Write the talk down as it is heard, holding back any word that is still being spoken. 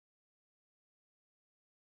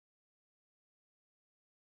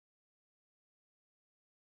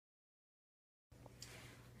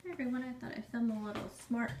Everyone, I thought I'd film a little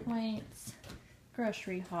Smart Points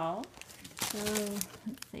grocery haul. So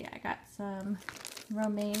let's see, I got some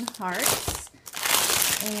romaine hearts,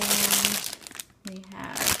 and we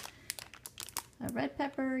have a red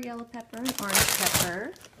pepper, yellow pepper, and orange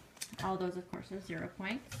pepper. All those, of course, are 0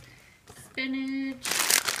 points. Spinach,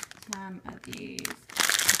 some of these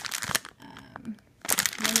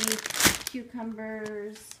mini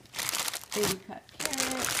cucumbers, baby cut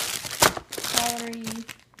carrots, celery.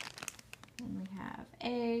 Then we have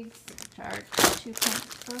eggs, which are 2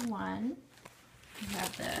 points for one. We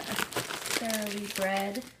have the Sara Lee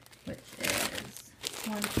bread, which is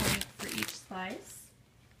 1 point for each slice.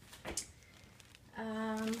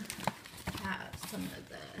 Have some of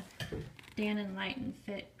the Dan & Light and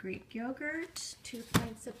Fit Greek yogurt, 2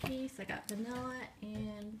 points a piece. I got vanilla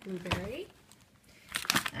and blueberry.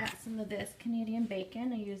 I got some of this Canadian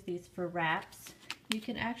bacon. I use these for wraps. You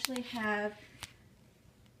can actually have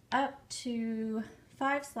up to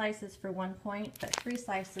 5 slices for 1 point, but 3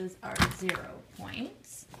 slices are 0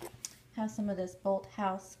 points. Have some of this Bolt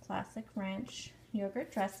House Classic Ranch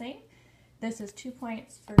yogurt dressing. This is 2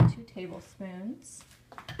 points for 2 tablespoons.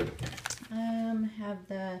 Have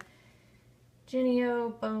the Genio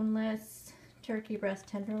boneless turkey breast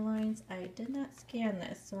tenderloins. I did not scan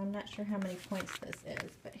this, so I'm not sure how many points this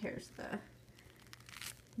is, but here's the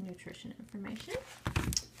nutrition information.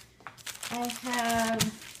 I have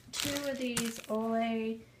 2 of these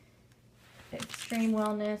Ole Extreme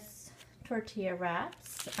Wellness tortilla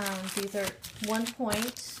wraps. These are 1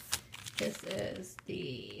 point. This is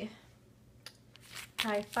the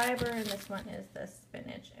high fiber, and this one is the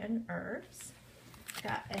spinach and herbs.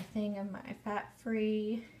 Got a thing of my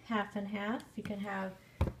fat-free half and half. You can have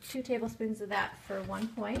 2 tablespoons of that for 1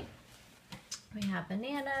 point. We have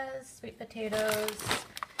bananas, sweet potatoes,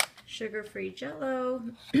 sugar-free Jell-O,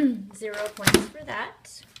 0 points for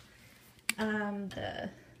that. The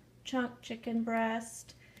chunk chicken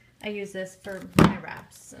breast. I use this for my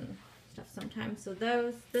wraps and stuff sometimes. So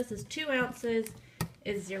this is 2 ounces,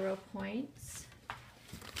 is 0 points.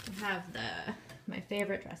 We have my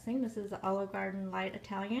favorite dressing. This is the Olive Garden Light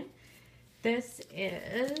Italian. This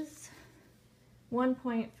is 1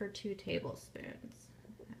 point for 2 tablespoons.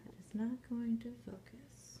 That is not going to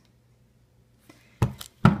focus.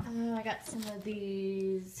 I got some of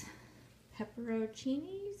these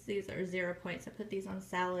pepperoncinis. These are 0 points. I put these on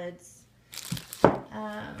salads.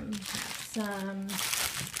 Some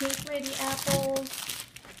Pink Lady apples,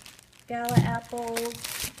 Gala apples,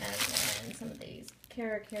 and then some of these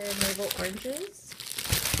Cara navel oranges.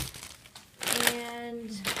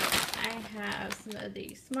 And I have some of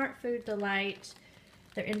the Smart Food Delight.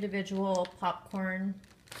 They're individual popcorn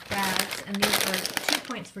bags, and these are 2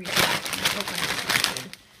 points for each bag. And I open it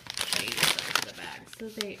to show you the size of the bag. So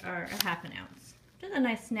they are a ½ ounce. Just a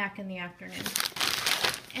nice snack in the afternoon.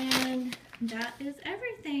 And that is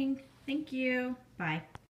everything. Thank you. Bye.